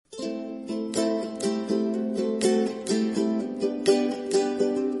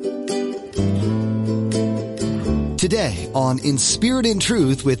today on In Spirit and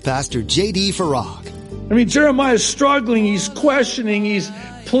Truth with Pastor J.D. Farag. I mean, Jeremiah's struggling, he's questioning, he's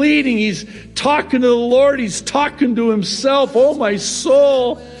pleading, he's talking to the Lord, he's talking to himself. Oh, my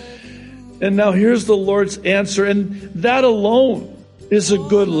soul. And now here's the Lord's answer. And that alone is a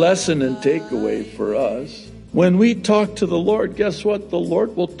good lesson and takeaway for us. When we talk to the Lord, guess what? The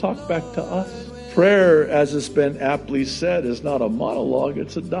Lord will talk back to us. Prayer, as it's been aptly said, is not a monologue,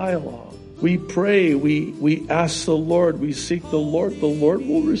 it's a dialogue. We pray, we ask the Lord, we seek the Lord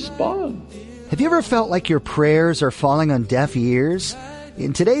will respond. Have you ever felt like your prayers are falling on deaf ears?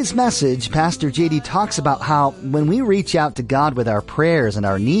 In today's message, Pastor J.D. talks about how when we reach out to God with our prayers and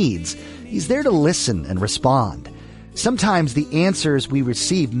our needs, He's there to listen and respond. Sometimes the answers we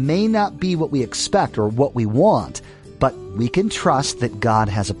receive may not be what we expect or what we want, but we can trust that God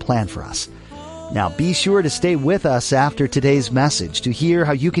has a plan for us. Now, be sure to stay with us after today's message to hear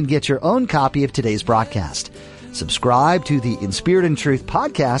how you can get your own copy of today's broadcast. Subscribe to the In Spirit and Truth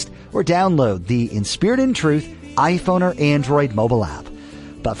podcast or download the In Spirit and Truth iPhone or Android mobile app.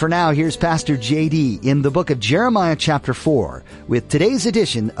 But for now, here's Pastor J.D. in the book of Jeremiah chapter 4 with today's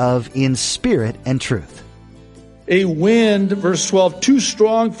edition of In Spirit and Truth. A wind, verse 12, too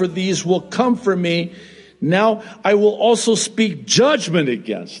strong for these will come for me. Now I will also speak judgment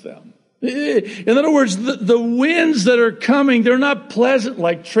against them. In other words, the winds that are coming, they're not pleasant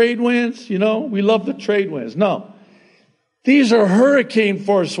like trade winds. You know, we love the trade winds. No, these are hurricane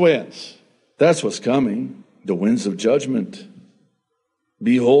force winds. That's what's coming. The winds of judgment.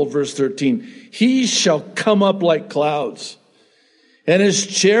 Behold, verse 13, he shall come up like clouds, and his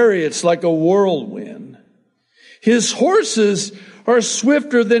chariots like a whirlwind. His horses are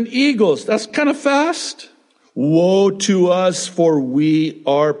swifter than eagles. That's kind of fast. Woe to us, for we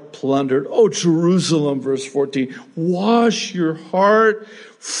are plundered. Oh, Jerusalem, verse 14, wash your heart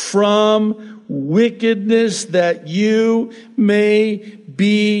from wickedness that you may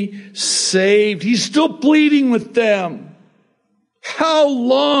be saved. He's still pleading with them. How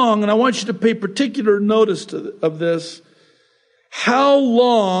long, and I want you to pay particular notice of this, how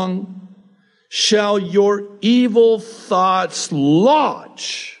long shall your evil thoughts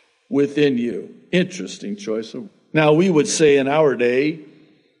lodge within you? Interesting choice. Now, we would say in our day,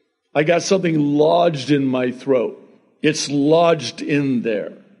 I got something lodged in my throat. It's lodged in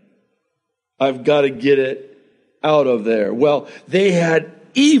there. I've got to get it out of there. Well, they had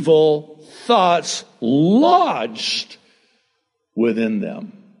evil thoughts lodged within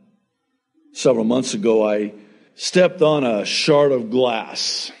them. Several months ago, I stepped on a shard of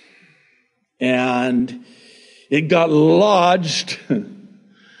glass, and it got lodged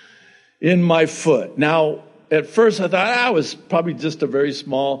in my foot. Now, at first I thought, it was probably just a very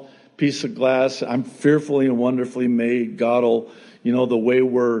small piece of glass. I'm fearfully and wonderfully made. God will, the way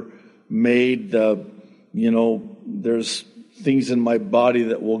we're made, there's things in my body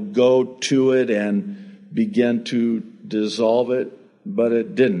that will go to it and begin to dissolve it, but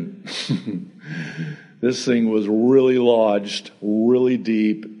it didn't. This thing was really lodged, really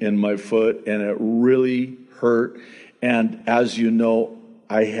deep in my foot, and it really hurt. And as you know,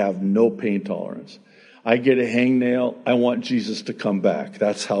 I have no pain tolerance. I get a hangnail, I want Jesus to come back.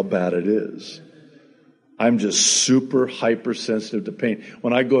 That's how bad it is. I'm just super hypersensitive to pain.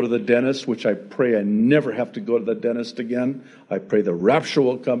 When I go to the dentist, which I pray I never have to go to the dentist again. I pray the rapture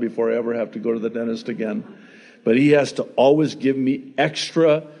will come before I ever have to go to the dentist again. But he has to always give me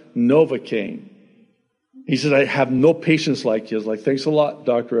extra Novocaine. He said, I have no patience like you. I was like, thanks a lot,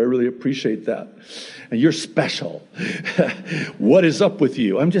 doctor. I really appreciate that. And you're special. What is up with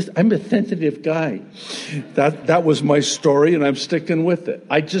you? I'm a sensitive guy. That was my story, and I'm sticking with it.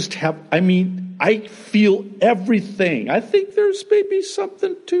 I feel everything. I think there's maybe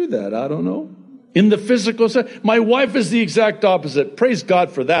something to that. I don't know. In the physical sense, my wife is the exact opposite. Praise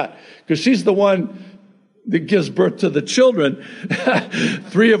God for that, because she's the one that gives birth to the children.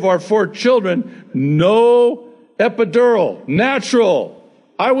 3 of our 4 children, no epidural, natural.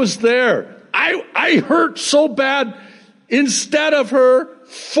 I was there. I hurt so bad. Instead of her,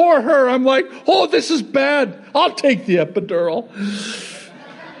 for her, I'm like, oh, this is bad. I'll take the epidural.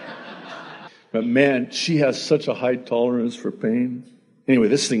 But man, she has such a high tolerance for pain. Anyway,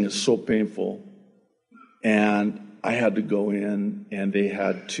 this thing is so painful. And I had to go in, and they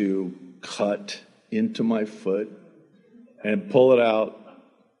had to cut into my foot and pull it out.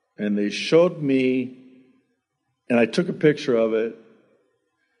 And they showed me, and I took a picture of it.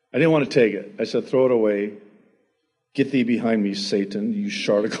 I didn't want to take it. I said, throw it away. Get thee behind me, Satan, you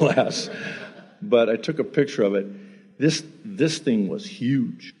shard of glass. But I took a picture of it. This thing was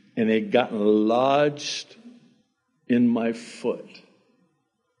huge, and it got lodged in my foot.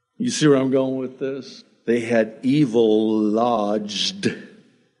 You see where I'm going with this? They had evil lodged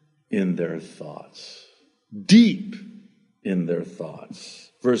in their thoughts, deep in their thoughts.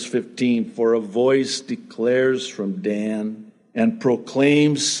 Verse 15, for a voice declares from Dan and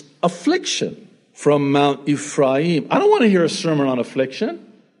proclaims affliction from Mount Ephraim. I don't want to hear a sermon on affliction.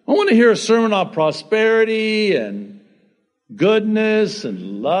 I want to hear a sermon on prosperity and goodness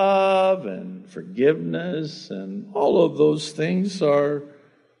and love and forgiveness, and all of those things are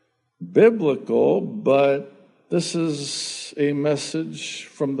biblical, but this is a message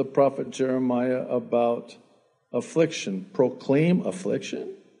from the prophet Jeremiah about affliction. Proclaim affliction?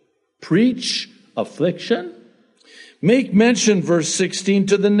 Preach affliction? Make mention, verse 16,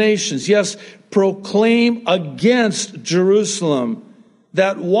 to the nations. Yes, proclaim against Jerusalem.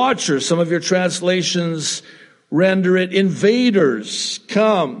 That watchers, some of your translations render it invaders,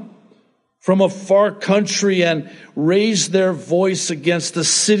 come from a far country and raise their voice against the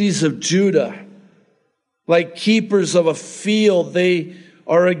cities of Judah. Like keepers of a field, they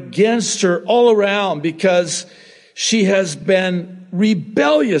are against her all around because she has been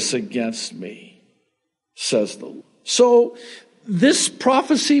rebellious against me, says the Lord. So this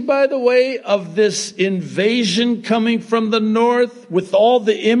prophecy, by the way, of this invasion coming from the north with all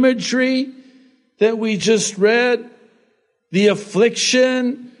the imagery that we just read, the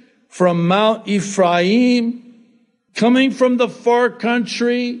affliction from Mount Ephraim, coming from the far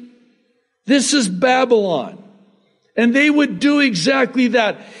country, this is Babylon. And they would do exactly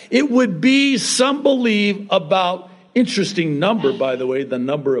that. It would be, some believe, about, interesting number, by the way, the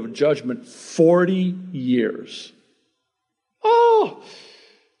number of judgment, 40 years. Oh,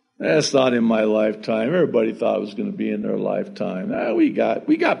 that's not in my lifetime. Everybody thought it was going to be in their lifetime. We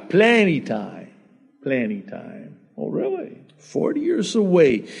got plenty time. Plenty time. Oh, really? 40 years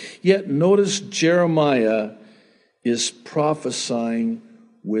away. Yet notice Jeremiah is prophesying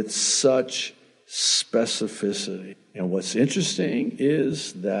with such specificity. And what's interesting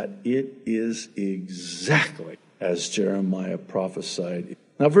is that it is exactly as Jeremiah prophesied.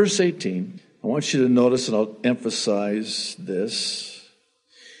 Now, verse 18, I want you to notice, and I'll emphasize this.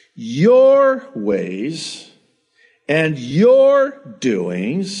 Your ways and your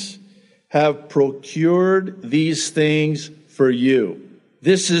doings have procured these things for you.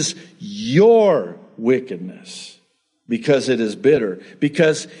 This is your wickedness, because it is bitter,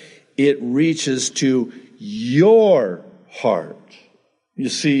 because it reaches to your heart. You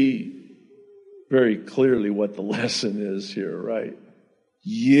see very clearly what the lesson is here, right?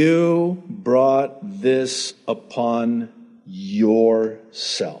 You brought this upon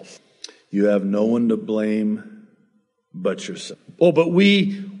yourself. You have no one to blame but yourself. Oh, but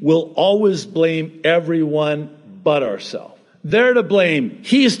we will always blame everyone but ourselves. They're to blame.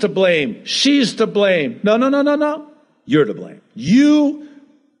 He's to blame. She's to blame. No. You're to blame. You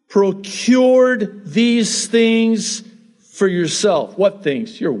procured these things for yourself. What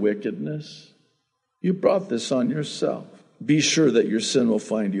things? Your wickedness. You brought this on yourself. Be sure that your sin will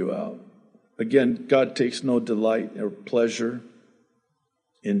find you out. Again, God takes no delight or pleasure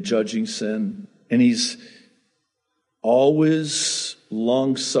in judging sin. And He's always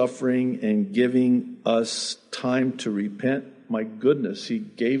long-suffering and giving us time to repent. My goodness, He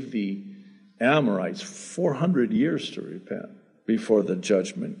gave the Amorites 400 years to repent before the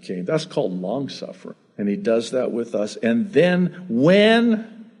judgment came. That's called long-suffering. And He does that with us. And then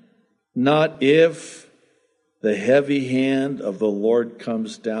when, not if, the heavy hand of the Lord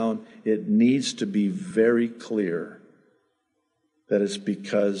comes down, it needs to be very clear that it's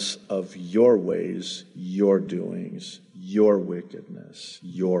because of your ways, your doings, your wickedness,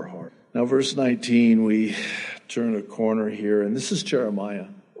 your heart. Now, verse 19, we turn a corner here, and this is Jeremiah.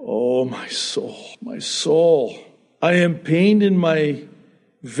 Oh, my soul, I am pained in my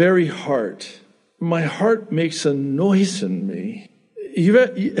very heart. My heart makes a noise in me.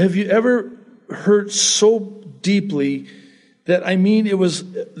 Have you ever hurt so deeply that, it was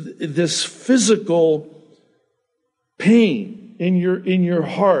this physical pain in your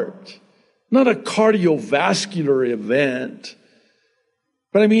heart, not a cardiovascular event,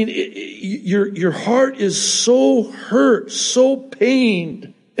 but your heart is so hurt, so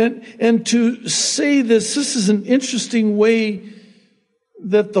pained. And to say this is an interesting way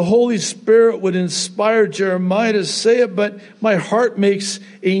that the Holy Spirit would inspire Jeremiah to say it, but my heart makes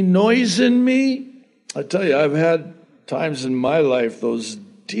a noise in me. I tell you, I've had times in my life, those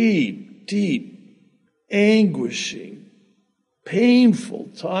deep, anguishing, painful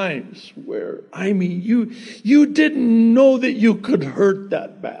times where, you didn't know that you could hurt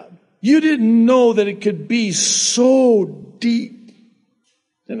that bad. You didn't know that it could be so deep.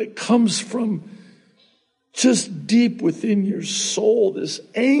 And it comes from just deep within your soul, this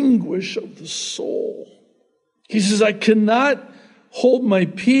anguish of the soul. He says, I cannot hold my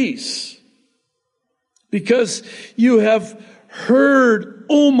peace because you have heard,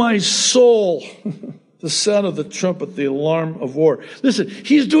 O my soul, the sound of the trumpet, the alarm of war. Listen,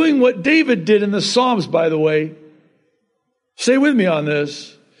 he's doing what David did in the Psalms, by the way. Stay with me on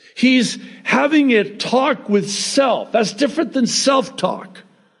this. He's having a talk with self. That's different than self-talk.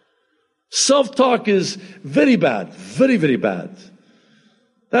 Self-talk is very bad, very, very bad.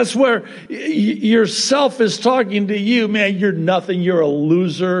 That's where yourself is talking to you. Man, you're nothing. You're a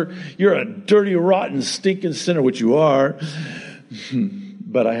loser. You're a dirty, rotten, stinking sinner, which you are.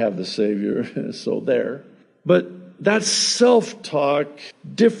 But I have the Savior, so there. But that's self-talk,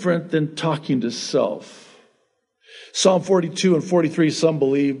 different than talking to self. Psalm 42 and 43, some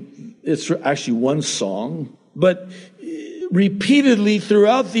believe it's actually one song. But repeatedly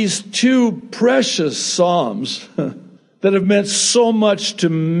throughout these two precious psalms that have meant so much to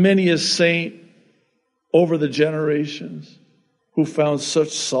many a saint over the generations who found such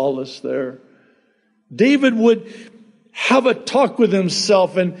solace there, David would have a talk with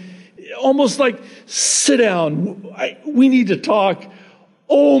himself and almost like, sit down, we need to talk.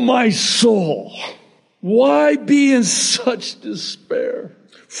 Oh, my soul, why be in such despair?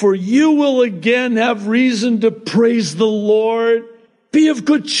 For you will again have reason to praise the Lord. Be of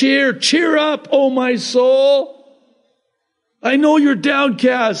good cheer. Cheer up, oh my soul. I know you're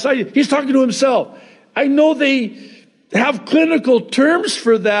downcast. He's talking to himself. I know they have clinical terms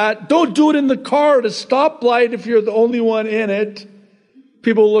for that. Don't do it in the car at a stoplight if you're the only one in it.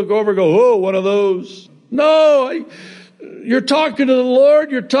 People look over and go, oh, one of those. No, you're talking to the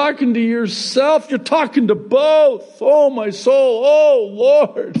Lord. You're talking to yourself. You're talking to both. Oh, my soul. Oh,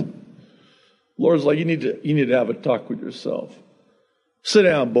 Lord. Lord's like, you need to have a talk with yourself. Sit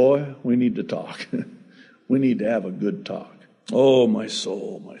down, boy. We need to talk. We need to have a good talk. Oh, my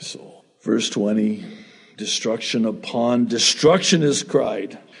soul, my soul. Verse 20, destruction upon destruction is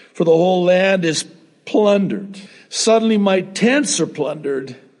cried, for the whole land is plundered. Suddenly my tents are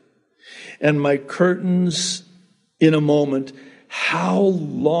plundered, and my curtains in a moment. How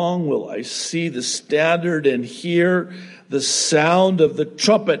long will I see the standard and hear the sound of the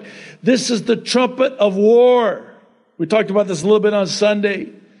trumpet? This is the trumpet of war. We talked about this a little bit on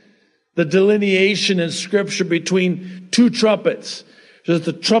Sunday. The delineation in Scripture between two trumpets. There's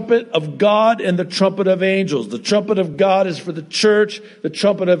the trumpet of God and the trumpet of angels. The trumpet of God is for the church. The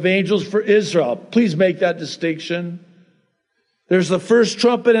trumpet of angels for Israel. Please make that distinction. There's the first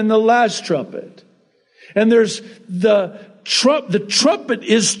trumpet and the last trumpet. And there's the trumpet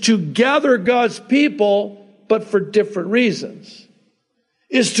is to gather God's people, but for different reasons.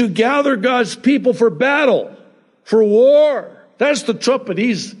 Is to gather God's people for battle, for war. That's the trumpet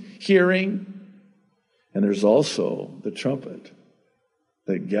he's hearing. And there's also the trumpet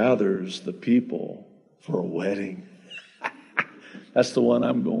that gathers the people for a wedding. That's the one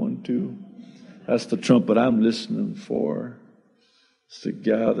I'm going to. That's the trumpet I'm listening for. It's to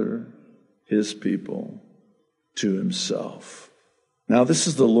gather his people to himself. Now, this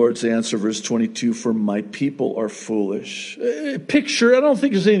is the Lord's answer, verse 22, for my people are foolish. Picture, I don't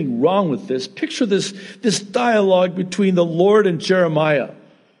think there's anything wrong with this. Picture this dialogue between the Lord and Jeremiah.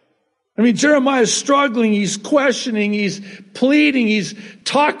 I mean, Jeremiah's struggling, he's questioning, he's pleading, he's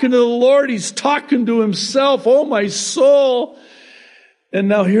talking to the Lord, he's talking to himself. Oh, my soul. And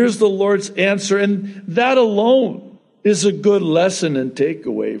now here's the Lord's answer. And that alone is a good lesson and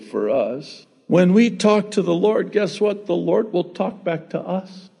takeaway for us. When we talk to the Lord, guess what? The Lord will talk back to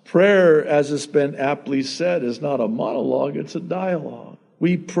us. Prayer, as has been aptly said, is not a monologue, it's a dialogue.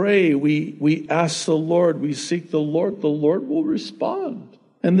 We pray, we ask the Lord, we seek the Lord will respond.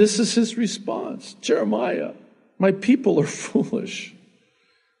 And this is his response. Jeremiah, my people are foolish.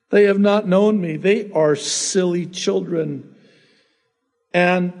 They have not known me. They are silly children.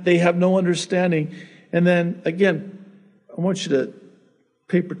 And they have no understanding. And then, again, I want you to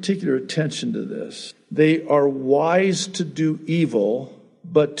pay particular attention to this. They are wise to do evil,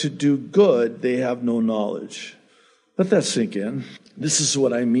 but to do good, they have no knowledge. Let that sink in. This is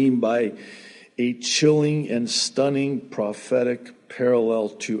what I mean by a chilling and stunning prophetic parallel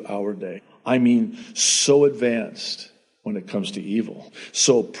to our day. I mean, so advanced when it comes to evil,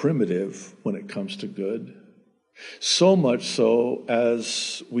 so primitive when it comes to good. So much so,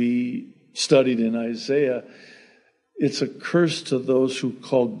 as we studied in Isaiah, it's a curse to those who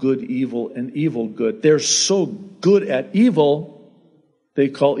call good evil and evil good. They're so good at evil, they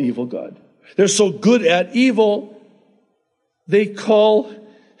call evil good. They're so good at evil, they call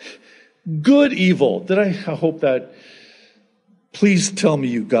good evil. I hope that, please tell me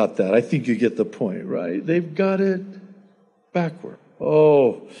you got that. I think you get the point, right? They've got it backward.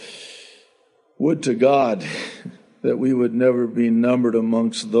 Oh, Would to God that we would never be numbered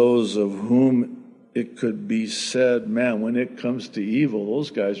amongst those of whom it could be said, man, when it comes to evil, those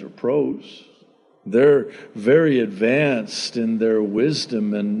guys are pros. They're very advanced in their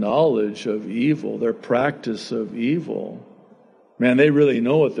wisdom and knowledge of evil, their practice of evil. Man, they really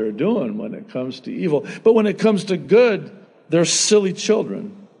know what they're doing when it comes to evil. But when it comes to good, they're silly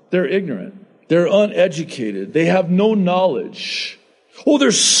children. They're ignorant. They're uneducated. They have no knowledge. Oh,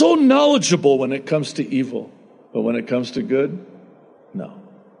 they're so knowledgeable when it comes to evil. But when it comes to good, no.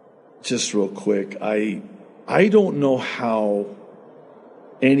 Just real quick, I don't know how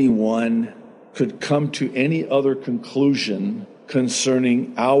anyone could come to any other conclusion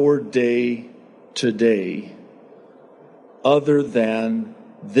concerning our day today other than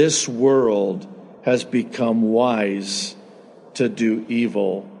this world has become wise to do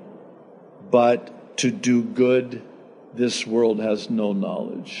evil, but to do good, this world has no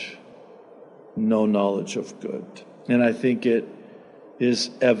knowledge of good. And I think it is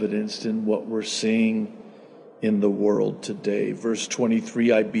evidenced in what we're seeing in the world today. Verse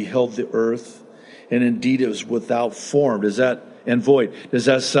 23, I beheld the earth, and indeed it was without form. And void. Does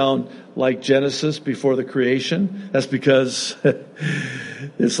that sound like Genesis before the creation? That's because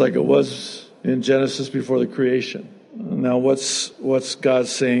it's like it was in Genesis before the creation. Now, what's God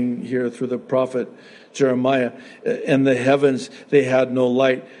saying here through the prophet Jeremiah? And the heavens, they had no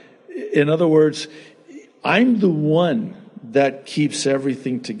light. In other words, I'm the one that keeps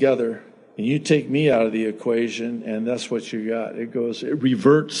everything together. And you take me out of the equation, and that's what you got. It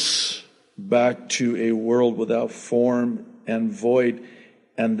reverts back to a world without form and void,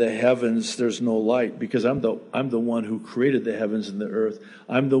 and the heavens, there's no light, because I'm the one who created the heavens and the earth.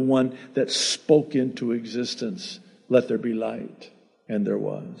 I'm the one that spoke into existence, let there be light, and there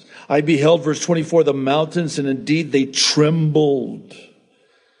was. I beheld, verse 24, the mountains, and indeed they trembled,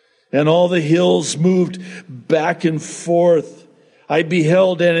 and all the hills moved back and forth. I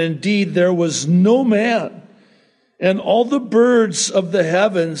beheld, and indeed there was no man, and all the birds of the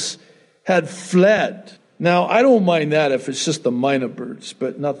heavens had fled. Now, I don't mind that if it's just the minor birds,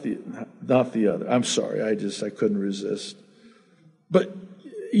 but not the other. I'm sorry, I couldn't resist. But,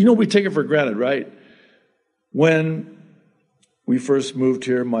 we take it for granted, right? When we first moved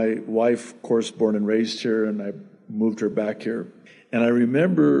here, my wife, of course, born and raised here, and I moved her back here. And I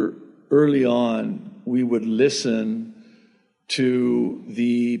remember early on, we would listen to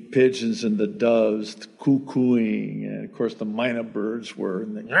the pigeons and the doves cuckooing, and of course the minor birds were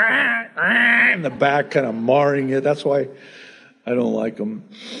in the back kind of marring it. That's why I don't like them.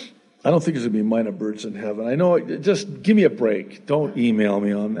 I don't think there's going to be minor birds in heaven. I know, just give me a break. Don't email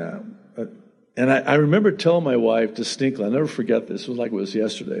me on that. And I remember telling my wife distinctly, I'll never forget this, it was like it was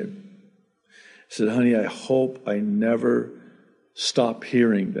yesterday. I said, honey, I hope I never stop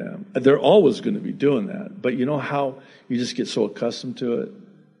hearing them. They're always going to be doing that. But you know how you just get so accustomed to it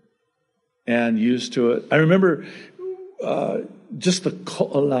and used to it? I remember just the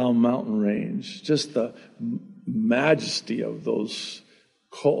Ko'olau mountain range, just the majesty of those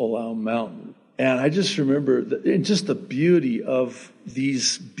Ko'olau mountains. And I just remember just the beauty of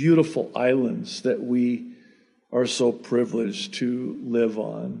these beautiful islands that we are so privileged to live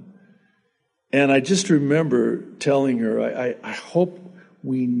on. And I just remember telling her, I hope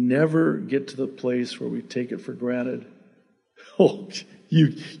we never get to the place where we take it for granted. Oh,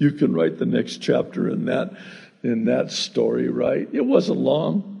 you can write the next chapter in that story, right? It wasn't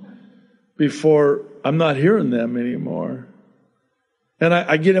long before I'm not hearing them anymore. And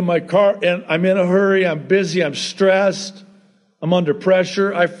I get in my car, and I'm in a hurry, I'm busy, I'm stressed, I'm under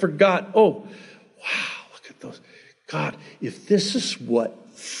pressure. I forgot, oh, wow, look at those. God, if this is what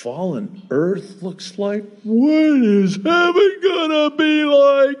fallen earth looks like, what is heaven gonna be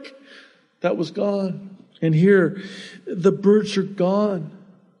like? That was gone. And here, the birds are gone.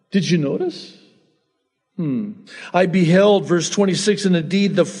 Did you notice? I beheld, verse 26, and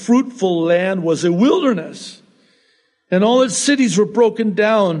indeed the fruitful land was a wilderness, and all its cities were broken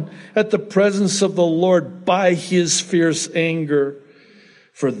down at the presence of the Lord by his fierce anger.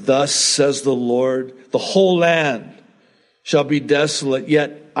 For thus says the Lord, the whole land shall be desolate,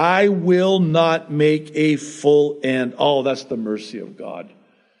 yet I will not make a full end. Oh, that's the mercy of God.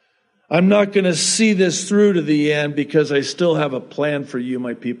 I'm not going to see this through to the end because I still have a plan for you,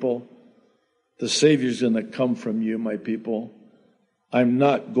 my people. The Savior's going to come from you, my people. I'm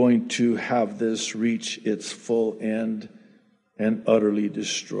not going to have this reach its full end and utterly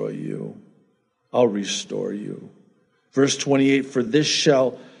destroy you. I'll restore you. Verse 28, for this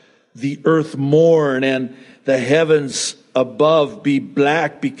shall the earth mourn and the heavens above be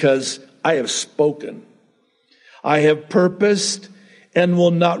black, because I have spoken. I have purposed, and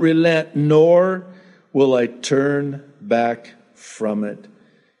will not relent, nor will I turn back from it.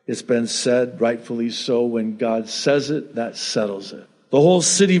 It's been said, rightfully so, when God says it, that settles it. The whole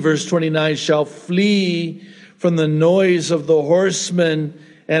city, verse 29, shall flee from the noise of the horsemen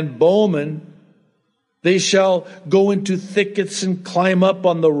and bowmen. They shall go into thickets and climb up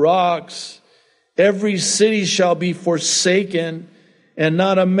on the rocks. Every city shall be forsaken, and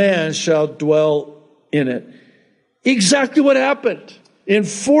not a man shall dwell in it. Exactly what happened. In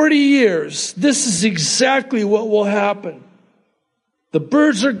 40 years, this is exactly what will happen. The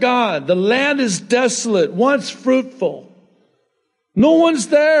birds are gone. The land is desolate, once fruitful. No one's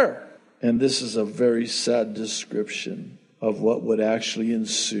there. And this is a very sad description of what would actually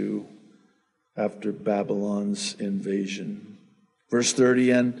ensue after Babylon's invasion. Verse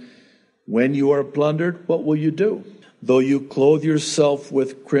 30, and when you are plundered, what will you do? Though you clothe yourself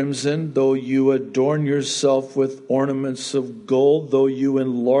with crimson, though you adorn yourself with ornaments of gold, though you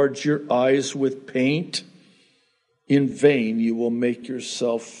enlarge your eyes with paint, in vain you will make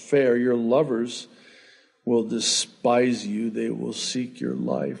yourself fair. Your lovers will despise you. They will seek your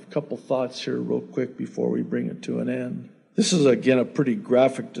life. A couple thoughts here real quick before we bring it to an end. This is, again, a pretty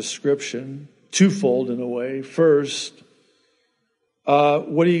graphic description, twofold in a way. First,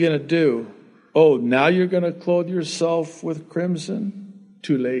 what are you going to do? Oh, now you're going to clothe yourself with crimson?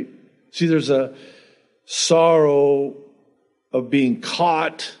 Too late. See, there's a sorrow of being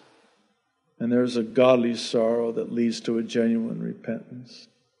caught, and there's a godly sorrow that leads to a genuine repentance.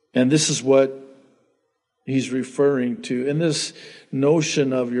 And this is what he's referring to. And this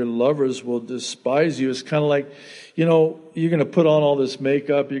notion of your lovers will despise you is kind of like, you're going to put on all this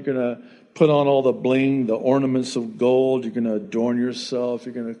makeup, you're going to put on all the bling, the ornaments of gold, you're going to adorn yourself,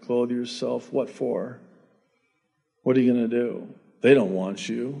 you're going to clothe yourself. What for? What are you going to do? They don't want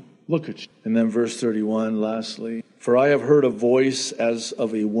you. Look at you. And then verse 31, lastly, for I have heard a voice as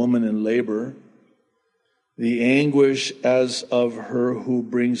of a woman in labor, the anguish as of her who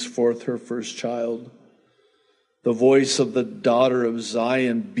brings forth her first child, the voice of the daughter of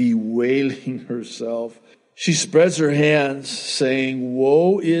Zion bewailing herself. She spreads her hands, saying,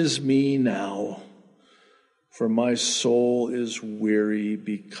 woe is me now, for my soul is weary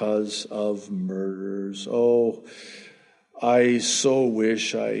because of murders. Oh, I so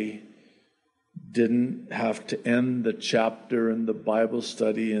wish I didn't have to end the chapter in the Bible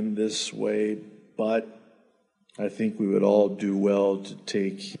study in this way, but I think we would all do well to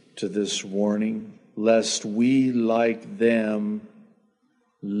take to this warning, lest we, like them,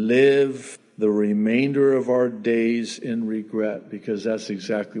 live the remainder of our days in regret, because that's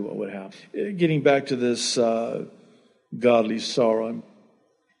exactly what would happen. Getting back to this godly sorrow,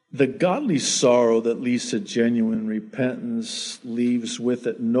 the godly sorrow that leads to genuine repentance leaves with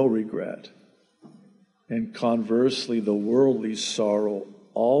it no regret. And conversely, the worldly sorrow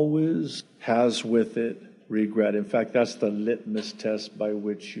always has with it regret. In fact, that's the litmus test by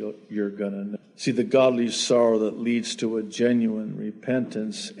which you're going to know. See, the godly sorrow that leads to a genuine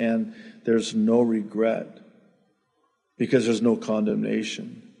repentance, and there's no regret because there's no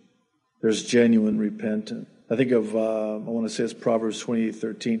condemnation. There's genuine repentance. I think of, I want to say it's Proverbs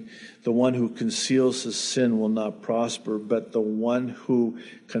 28:13. The one who conceals his sin will not prosper, but the one who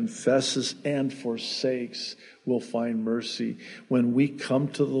confesses and forsakes will find mercy. When we come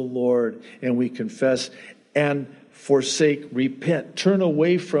to the Lord and we confess and forsake, repent, turn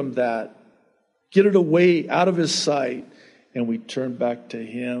away from that, get it away out of his sight, and we turn back to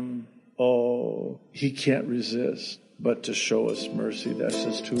him, oh, he can't resist but to show us mercy. That's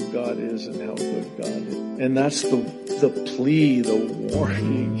just who God is and how good God is. And that's the plea, the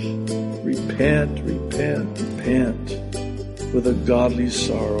warning. Repent, repent, repent with a godly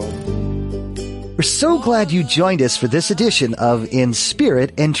sorrow. We're so glad you joined us for this edition of In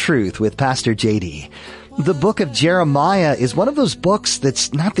Spirit and Truth with Pastor J.D. The book of Jeremiah is one of those books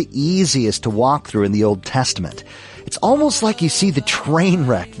that's not the easiest to walk through in the Old Testament. It's almost like you see the train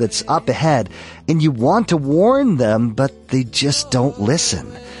wreck that's up ahead and you want to warn them, but they just don't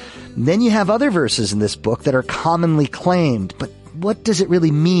listen. And then you have other verses in this book that are commonly claimed, but what does it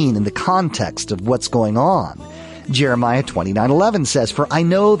really mean in the context of what's going on? Jeremiah 29:11 says, for I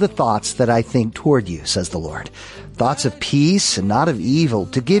know the thoughts that I think toward you, says the Lord, thoughts of peace and not of evil,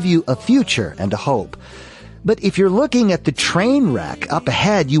 to give you a future and a hope. But if you're looking at the train wreck up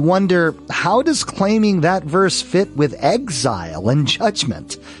ahead, you wonder, how does claiming that verse fit with exile and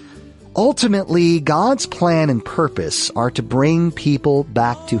judgment? Ultimately, God's plan and purpose are to bring people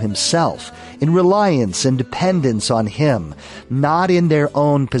back to himself in reliance and dependence on him, not in their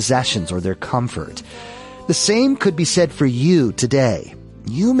own possessions or their comfort. The same could be said for you today.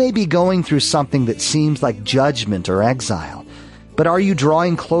 You may be going through something that seems like judgment or exile. But are you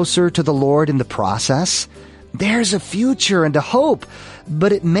drawing closer to the Lord in the process? There's a future and a hope,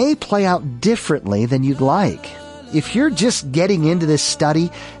 but it may play out differently than you'd like. If you're just getting into this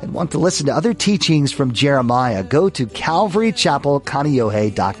study and want to listen to other teachings from Jeremiah, go to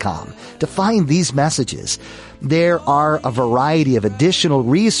calvarychapelkaneohe.com to find these messages. There are a variety of additional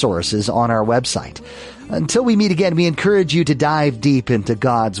resources on our website. Until we meet again, we encourage you to dive deep into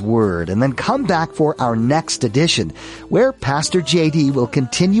God's Word and then come back for our next edition, where Pastor J.D. will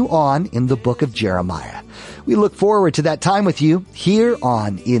continue on in the book of Jeremiah. We look forward to that time with you here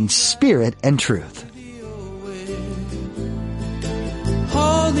on In Spirit and Truth.